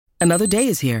Another day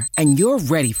is here, and you're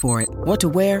ready for it. What to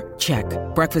wear? Check.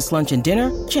 Breakfast, lunch, and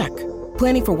dinner? Check.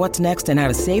 Planning for what's next and how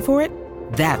to save for it?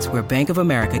 That's where Bank of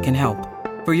America can help.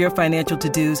 For your financial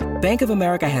to-dos, Bank of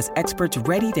America has experts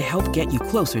ready to help get you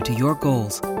closer to your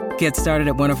goals. Get started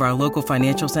at one of our local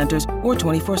financial centers or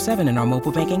 24/7 in our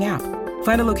mobile banking app.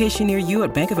 Find a location near you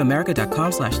at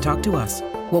bankofamerica.com/talktous.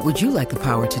 What would you like the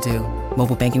power to do?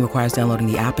 Mobile banking requires downloading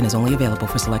the app and is only available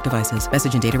for select devices.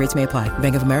 Message and data rates may apply.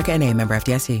 Bank of America N.A., member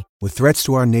FDIC. With threats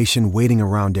to our nation waiting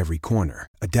around every corner,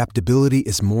 adaptability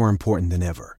is more important than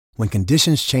ever. When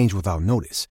conditions change without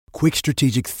notice, quick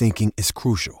strategic thinking is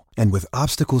crucial. And with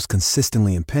obstacles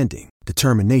consistently impending,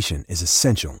 determination is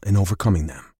essential in overcoming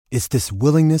them. It's this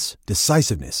willingness,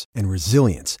 decisiveness, and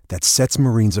resilience that sets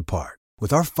Marines apart.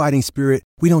 With our fighting spirit,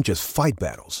 we don't just fight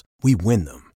battles, we win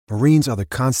them. Marines are the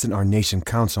constant our nation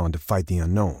counts on to fight the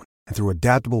unknown. And through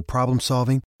adaptable problem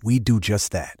solving, we do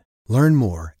just that. Learn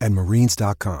more at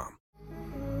marines.com.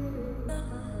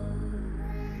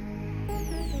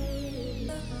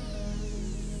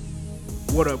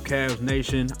 What up, Cavs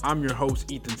Nation? I'm your host,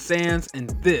 Ethan Sands, and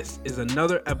this is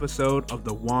another episode of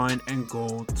the Wine and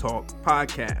Gold Talk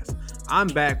podcast. I'm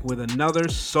back with another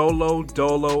solo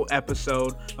dolo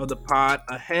episode of the pod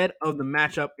ahead of the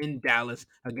matchup in Dallas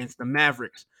against the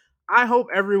Mavericks. I hope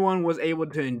everyone was able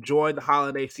to enjoy the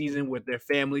holiday season with their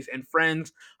families and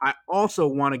friends. I also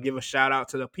want to give a shout out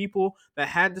to the people that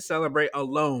had to celebrate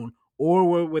alone or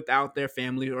were without their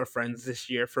family or friends this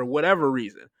year for whatever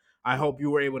reason. I hope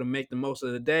you were able to make the most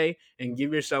of the day and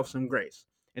give yourself some grace.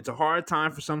 It's a hard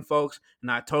time for some folks,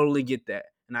 and I totally get that,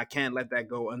 and I can't let that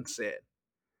go unsaid.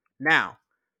 Now,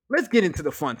 let's get into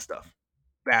the fun stuff.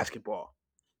 Basketball.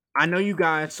 I know you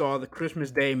guys saw the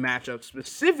Christmas Day matchup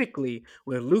specifically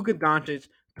with Luka Doncic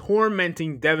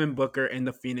tormenting Devin Booker and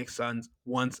the Phoenix Suns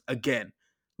once again.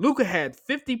 Luka had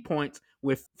 50 points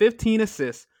with 15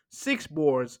 assists, 6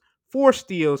 boards, 4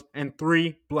 steals, and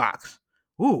 3 blocks.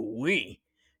 Ooh-wee.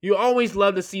 You always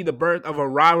love to see the birth of a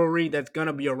rivalry that's going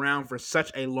to be around for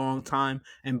such a long time,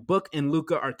 and Book and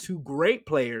Luka are two great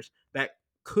players that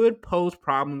could pose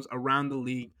problems around the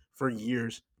league for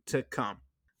years to come.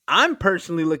 I'm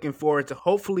personally looking forward to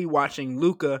hopefully watching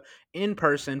Luka in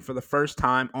person for the first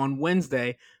time on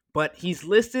Wednesday, but he's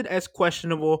listed as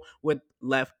questionable with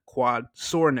left quad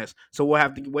soreness, so we'll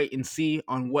have to wait and see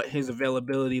on what his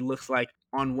availability looks like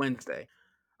on Wednesday.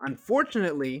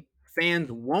 Unfortunately, fans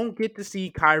won't get to see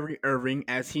Kyrie Irving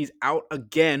as he's out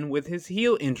again with his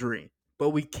heel injury. But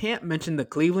we can't mention the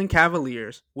Cleveland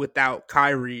Cavaliers without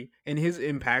Kyrie and his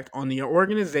impact on the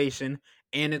organization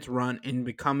and its run in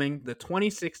becoming the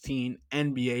 2016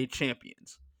 NBA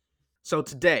champions. So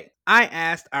today, I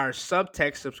asked our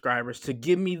Subtext subscribers to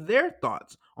give me their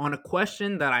thoughts on a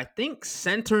question that I think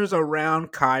centers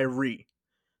around Kyrie,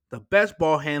 the best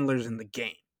ball handlers in the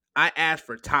game. I asked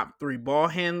for top 3 ball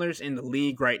handlers in the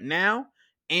league right now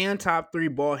and top 3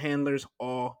 ball handlers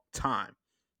all time.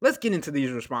 Let's get into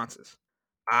these responses.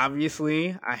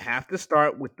 Obviously, I have to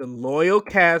start with the loyal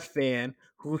Cavs fan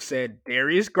who said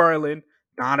Darius Garland,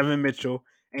 Donovan Mitchell,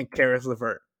 and Karis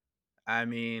LeVert. I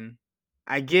mean,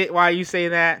 I get why you say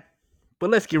that,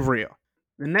 but let's get real.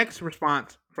 The next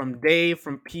response from Dave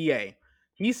from PA.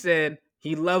 He said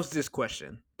he loves this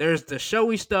question. There's the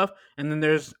showy stuff, and then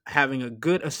there's having a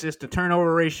good assist to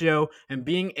turnover ratio and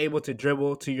being able to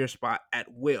dribble to your spot at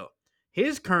will.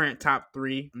 His current top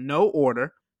 3, no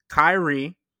order,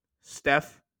 Kyrie,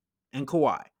 Steph, and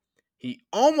Kawhi. He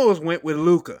almost went with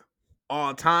Luka.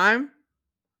 All time,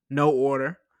 no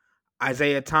order,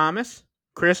 Isaiah Thomas,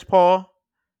 Chris Paul,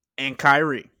 and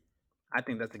Kyrie. I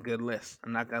think that's a good list.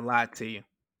 I'm not going to lie to you.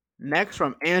 Next,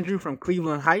 from Andrew from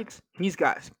Cleveland Heights, he's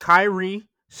got Kyrie,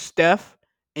 Steph,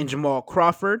 and Jamal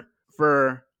Crawford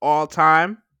for all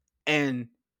time. And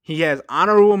he has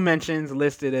honorable mentions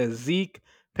listed as Zeke,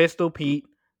 Pistol Pete,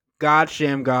 God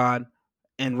Shamgod,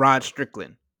 and Rod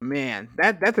Strickland. Man,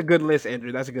 that's a good list,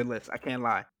 Andrew. That's a good list. I can't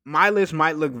lie. My list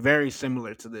might look very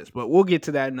similar to this, but we'll get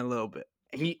to that in a little bit.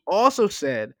 He also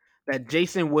said that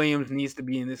Jason Williams needs to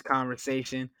be in this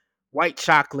conversation. White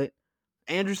chocolate.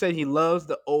 Andrew said he loves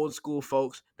the old school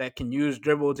folks that can use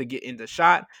dribble to get into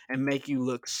shot and make you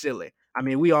look silly. I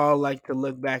mean, we all like to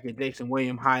look back at Jason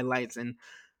Williams highlights and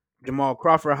Jamal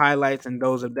Crawford highlights and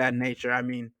those of that nature. I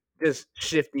mean, just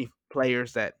shifty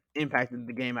players that impacted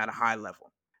the game at a high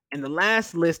level. And the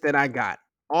last list that I got,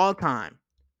 all time,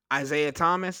 Isaiah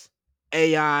Thomas,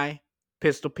 AI,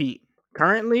 Pistol Pete.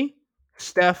 Currently,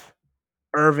 Steph,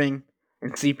 Irving,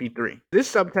 and CP3.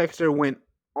 This subtexter went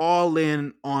all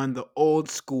in on the old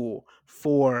school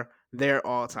for their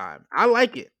all time. I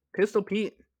like it. Pistol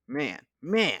Pete, man.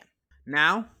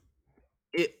 Now,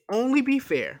 it only be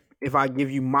fair if I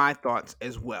give you my thoughts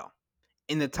as well.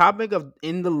 In the topic of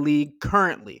in the league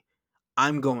currently,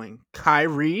 I'm going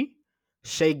Kyrie,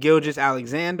 Shai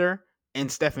Gilgeous-Alexander,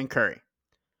 and Stephen Curry.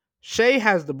 Shai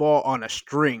has the ball on a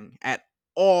string at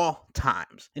all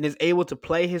times and is able to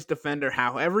play his defender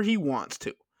however he wants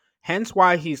to. Hence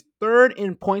why he's third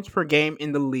in points per game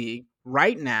in the league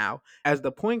right now as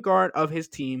the point guard of his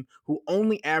team, who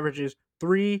only averages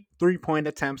 3 3-point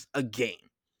attempts a game.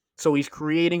 So he's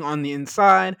creating on the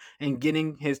inside and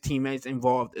getting his teammates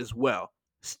involved as well.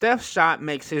 Steph's shot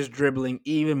makes his dribbling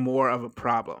even more of a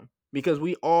problem because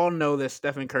we all know that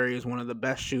Stephen Curry is one of the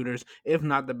best shooters, if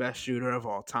not the best shooter of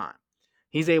all time.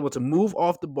 He's able to move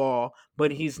off the ball,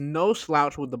 but he's no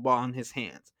slouch with the ball in his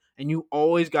hands. And you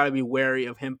always got to be wary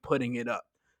of him putting it up.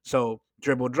 So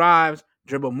dribble drives,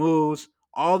 dribble moves,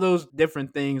 all those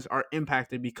different things are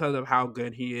impacted because of how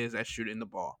good he is at shooting the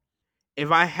ball. If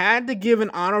I had to give an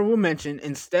honorable mention,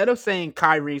 instead of saying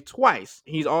Kyrie twice,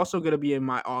 he's also going to be in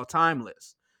my all-time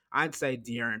list. I'd say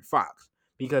De'Aaron Fox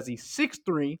because he's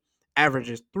 6'3",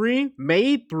 averages 3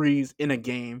 made threes in a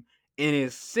game, and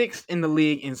is 6th in the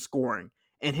league in scoring.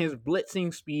 And his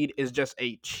blitzing speed is just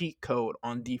a cheat code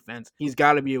on defense. He's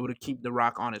got to be able to keep the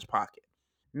rock on his pocket.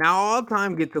 Now,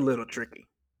 all-time gets a little tricky,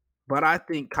 but I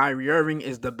think Kyrie Irving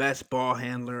is the best ball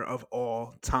handler of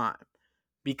all time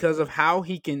because of how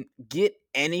he can get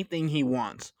anything he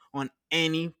wants on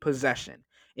any possession.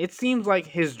 It seems like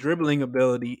his dribbling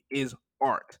ability is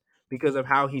art because of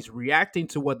how he's reacting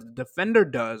to what the defender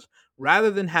does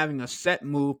rather than having a set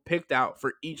move picked out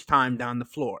for each time down the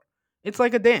floor. It's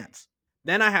like a dance.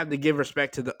 Then I have to give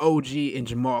respect to the OG in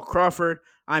Jamal Crawford.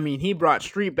 I mean, he brought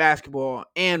street basketball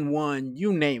and won,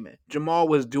 you name it. Jamal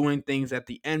was doing things that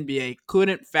the NBA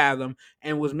couldn't fathom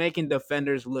and was making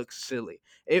defenders look silly.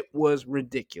 It was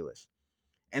ridiculous.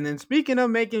 And then speaking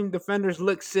of making defenders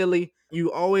look silly,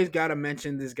 you always got to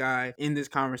mention this guy in this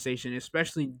conversation,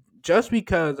 especially just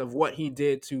because of what he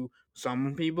did to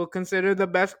some people consider the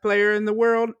best player in the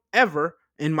world ever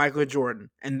in Michael Jordan.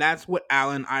 And that's what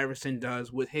Allen Iverson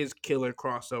does with his killer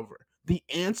crossover. The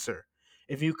answer.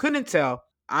 If you couldn't tell,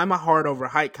 I'm a hard over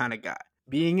height kind of guy.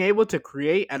 Being able to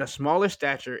create at a smaller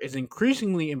stature is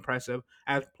increasingly impressive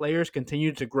as players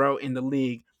continue to grow in the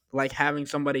league, like having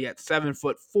somebody at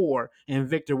 7'4" and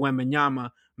Victor Wembanyama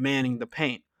manning the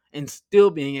paint, and still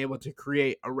being able to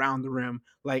create around the rim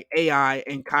like AI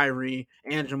and Kyrie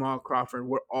and Jamal Crawford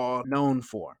were all known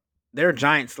for. They're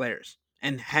giant slayers,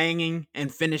 and hanging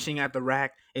and finishing at the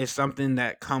rack is something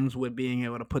that comes with being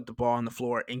able to put the ball on the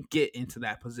floor and get into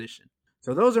that position.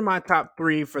 So those are my top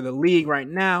 3 for the league right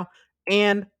now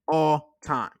and all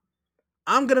time.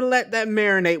 I'm going to let that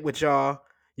marinate with y'all.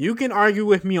 You can argue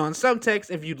with me on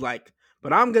subtext if you'd like,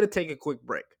 but I'm going to take a quick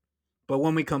break. But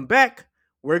when we come back,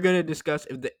 we're going to discuss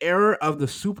if the era of the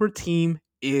super team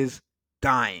is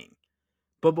dying.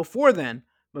 But before then,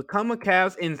 become a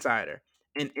Cavs insider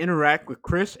and interact with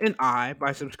Chris and I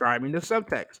by subscribing to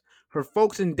Subtext. For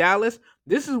folks in Dallas,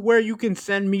 this is where you can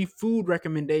send me food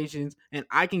recommendations and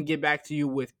I can get back to you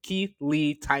with Keith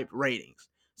Lee type ratings.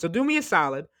 So do me a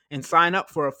solid and sign up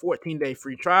for a 14-day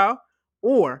free trial,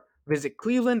 or visit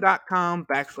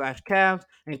cleveland.com/Cavs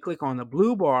and click on the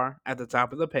blue bar at the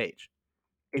top of the page.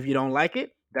 If you don't like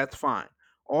it, that's fine.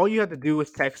 All you have to do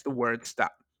is text the word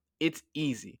stop. It's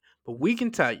easy, but we can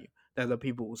tell you that the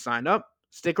people who sign up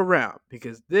stick around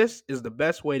because this is the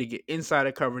best way to get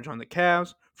insider coverage on the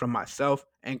Cavs from myself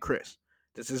and Chris.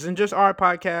 This isn't just our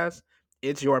podcast,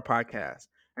 it's your podcast.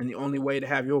 And the only way to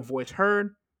have your voice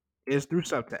heard is through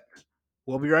subtext.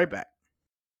 We'll be right back.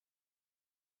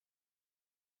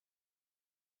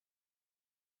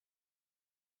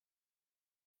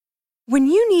 When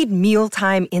you need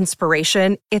mealtime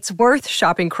inspiration, it's worth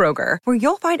shopping Kroger, where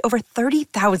you'll find over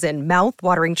 30,000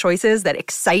 mouth-watering choices that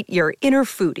excite your inner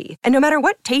foodie. And no matter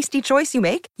what tasty choice you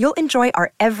make, you'll enjoy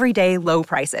our everyday low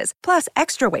prices, plus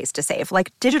extra ways to save,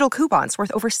 like digital coupons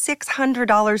worth over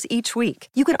 $600 each week.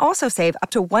 You can also save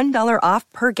up to $1 off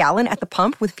per gallon at the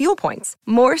pump with fuel points.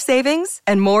 More savings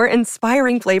and more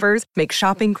inspiring flavors make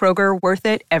shopping Kroger worth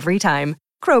it every time.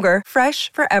 Kroger,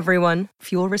 fresh for everyone.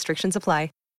 Fuel restrictions apply.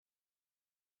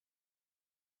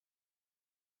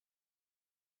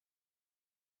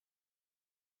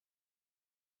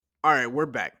 All right, we're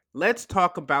back. Let's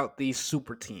talk about these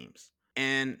super teams.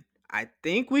 And I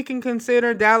think we can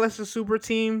consider Dallas a super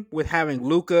team with having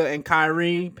Luka and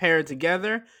Kyrie paired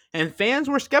together. And fans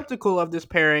were skeptical of this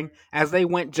pairing as they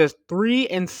went just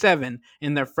 3-7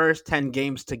 in their first 10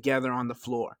 games together on the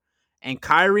floor. And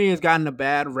Kyrie has gotten a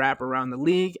bad rap around the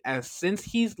league as since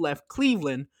he's left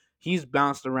Cleveland, he's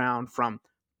bounced around from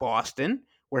Boston,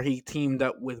 where he teamed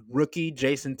up with rookie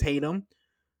Jason Tatum,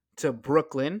 to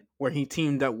Brooklyn, where he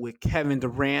teamed up with Kevin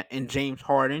Durant and James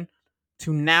Harden,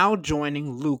 to now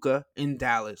joining Luka in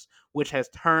Dallas, which has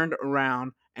turned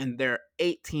around and they're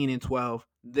 18-12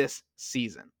 this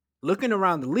season. Looking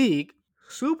around the league,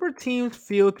 super teams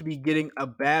feel to be getting a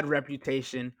bad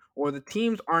reputation, or the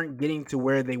teams aren't getting to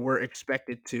where they were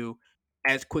expected to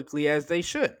as quickly as they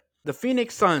should. The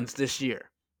Phoenix Suns this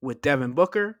year, with Devin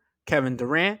Booker, Kevin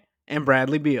Durant, and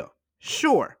Bradley Beal.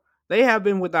 Sure, they have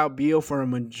been without Beal for a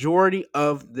majority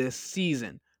of this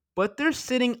season, but they're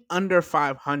sitting under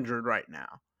 500 right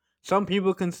now. Some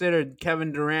people consider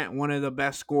Kevin Durant one of the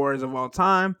best scorers of all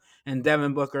time and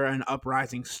Devin Booker an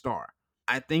uprising star.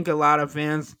 I think a lot of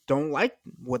fans don't like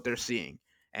what they're seeing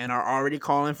and are already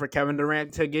calling for Kevin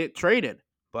Durant to get traded.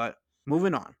 But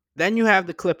moving on. Then you have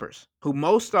the Clippers, who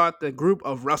most thought the group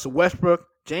of Russell Westbrook,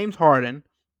 James Harden,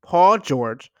 Paul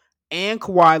George, and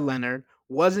Kawhi Leonard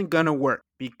wasn't going to work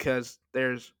because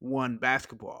there's one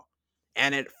basketball.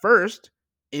 And at first,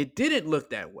 it didn't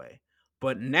look that way.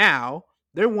 But now,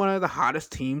 they're one of the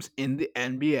hottest teams in the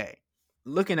NBA.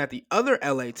 Looking at the other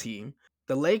LA team,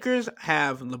 the Lakers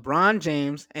have LeBron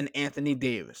James and Anthony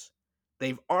Davis.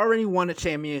 They've already won a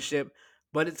championship,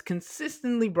 but it's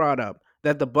consistently brought up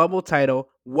that the bubble title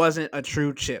wasn't a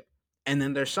true chip. And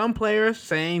then there's some players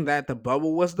saying that the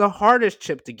bubble was the hardest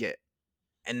chip to get.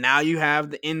 And now you have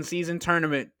the in-season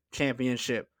tournament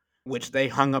championship, which they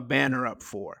hung a banner up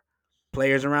for.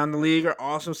 Players around the league are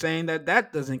also saying that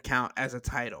that doesn't count as a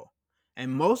title.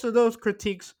 And most of those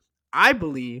critiques, I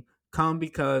believe, come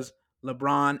because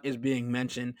LeBron is being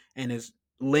mentioned and is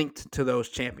linked to those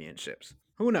championships.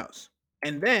 Who knows?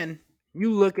 And then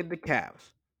you look at the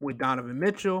Cavs with Donovan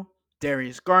Mitchell,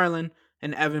 Darius Garland,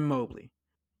 and Evan Mobley.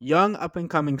 Young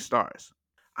up-and-coming stars.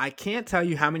 I can't tell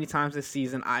you how many times this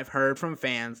season I've heard from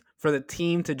fans for the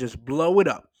team to just blow it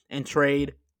up and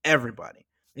trade everybody,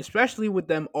 especially with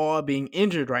them all being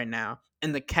injured right now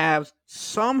and the Cavs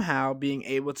somehow being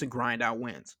able to grind out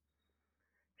wins.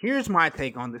 Here's my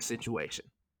take on this situation.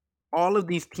 All of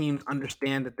these teams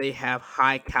understand that they have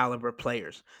high caliber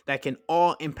players that can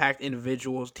all impact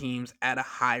individuals' teams at a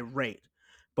high rate.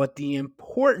 But the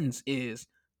importance is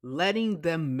letting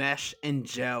them mesh and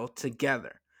gel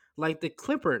together. Like the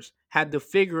Clippers had to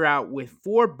figure out with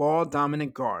 4 ball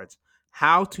dominant guards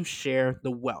how to share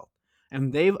the wealth,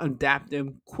 and they've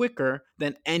adapted quicker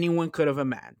than anyone could have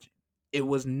imagined. It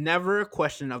was never a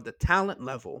question of the talent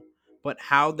level, but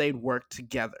how they'd work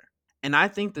together. And I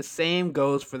think the same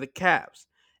goes for the Cavs.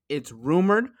 It's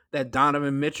rumored that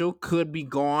Donovan Mitchell could be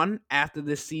gone after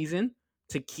this season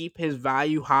to keep his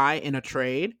value high in a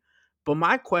trade. But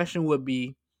my question would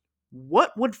be,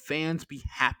 what would fans be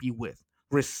happy with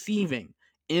receiving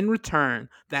in return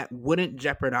that wouldn't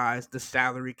jeopardize the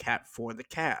salary cap for the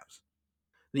Cavs?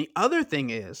 The other thing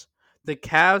is, the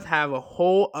Cavs have a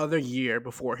whole other year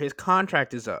before his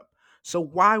contract is up. So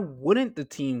why wouldn't the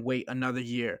team wait another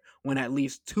year when at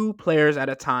least 2 players at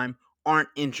a time aren't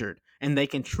injured and they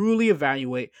can truly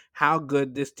evaluate how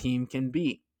good this team can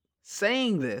be?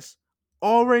 Saying this,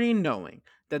 already knowing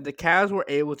that the Cavs were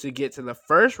able to get to the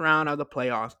first round of the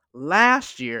playoffs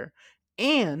last year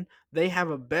and they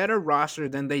have a better roster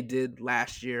than they did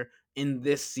last year in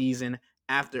this season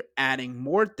after adding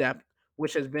more depth,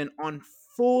 which has been on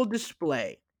full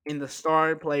display in the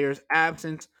star players'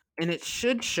 absence, and it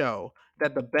should show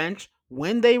that the bench,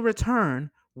 when they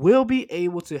return, will be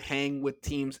able to hang with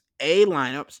teams' A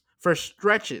lineups for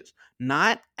stretches,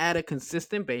 not at a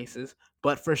consistent basis,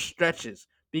 but for stretches,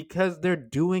 because they're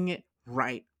doing it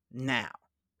right now.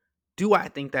 Do I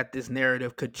think that this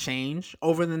narrative could change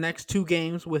over the next 2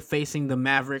 games with facing the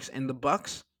Mavericks and the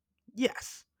Bucks?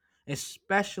 Yes,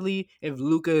 especially if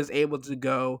Luka is able to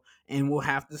go, and we'll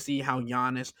have to see how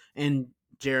Giannis and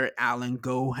Jarrett Allen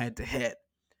go head to head.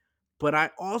 But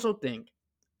I also think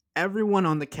everyone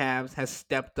on the Cavs has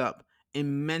stepped up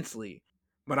immensely.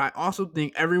 But I also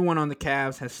think everyone on the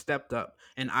Cavs has stepped up,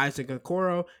 and Isaac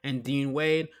Okoro and Dean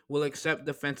Wade will accept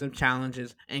defensive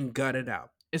challenges and gut it out,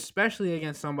 especially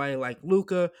against somebody like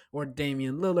Luka or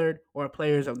Damian Lillard or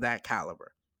players of that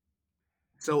caliber.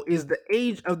 So is the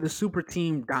age of the super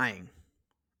team dying?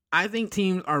 I think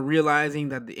teams are realizing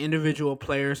that the individual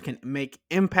players can make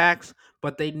impacts,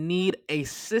 but they need a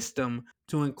system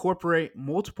to incorporate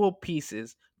multiple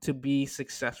pieces to be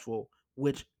successful,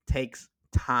 which takes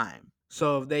time.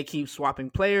 So if they keep swapping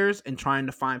players and trying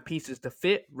to find pieces to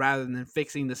fit rather than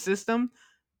fixing the system,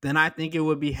 then I think it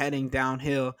would be heading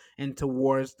downhill and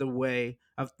towards the way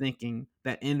of thinking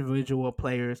that individual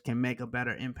players can make a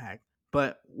better impact.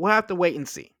 But we'll have to wait and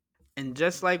see. And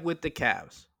just like with the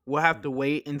Cavs, we'll have to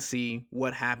wait and see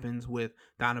what happens with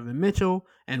Donovan Mitchell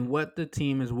and what the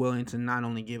team is willing to not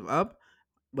only give up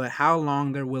but how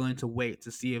long they're willing to wait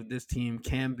to see if this team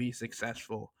can be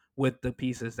successful with the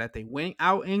pieces that they went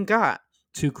out and got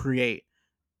to create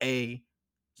a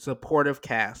supportive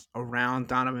cast around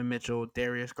Donovan Mitchell,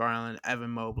 Darius Garland, Evan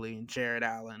Mobley, and Jared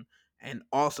Allen, and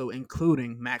also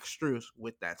including Max Strus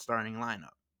with that starting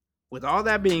lineup. With all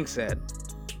that being said,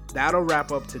 that'll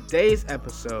wrap up today's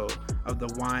episode of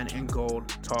the Wine and Gold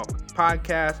Talk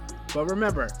podcast. But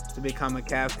remember to become a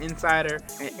Cavs insider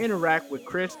and interact with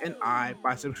Chris and I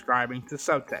by subscribing to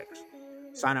Subtext.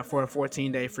 Sign up for a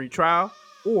 14-day free trial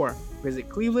or visit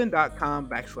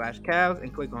cleveland.com/Cavs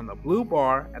and click on the blue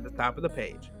bar at the top of the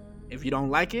page. If you don't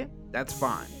like it, that's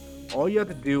fine. All you have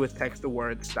to do is text the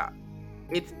word STOP.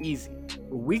 It's easy,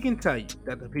 but we can tell you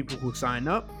that the people who sign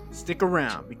up stick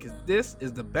around because this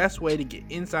is the best way to get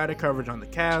insider coverage on the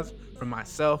Cavs from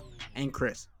myself and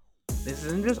Chris. This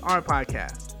isn't just our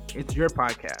podcast, it's your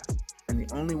podcast, and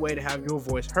the only way to have your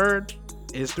voice heard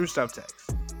is through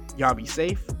Subtext. Y'all be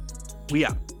safe. We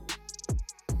out.